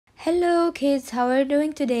Hello kids, how are you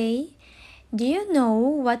doing today? Do you know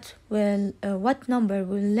what number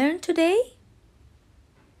we'll learn today?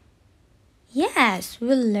 Yes,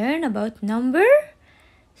 we'll learn about number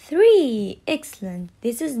 3. Excellent.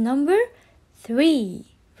 This is number 3.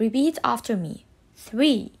 Repeat after me.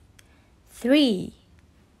 3. 3.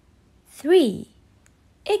 3.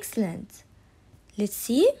 Excellent. Let's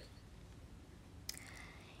see.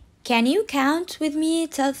 Can you count with me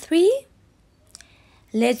till 3?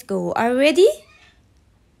 Let's go. Are you ready?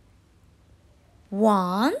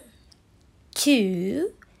 1,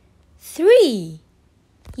 2, 3.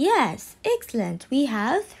 Yes, excellent. We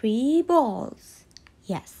have 3 balls.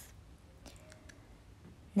 Yes.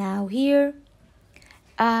 Now here,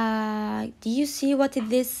 do you see what is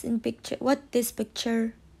this in picture? What this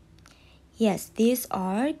picture? Yes, these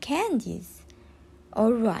are candies.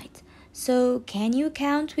 All right. So can you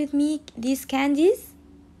count with me these candies?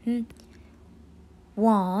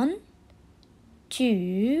 1,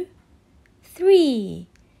 2, 3.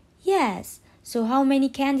 Yes. So how many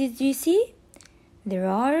candies do you see? There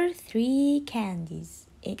are 3 candies.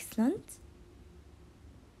 Excellent.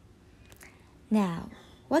 Now,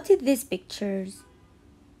 what is this pictures?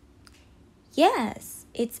 Yes,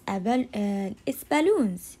 it's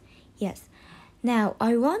balloons. Yes. Now,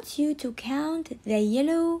 I want you to count the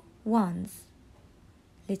yellow ones.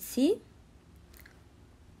 Let's see.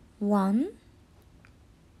 1,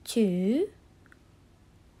 2.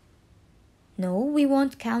 No, we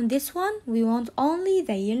won't count this one. We want only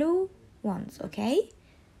the yellow ones, okay?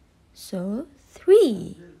 So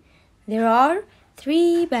 3. There are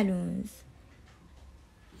 3 balloons.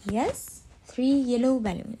 Yes, 3 yellow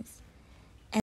balloons.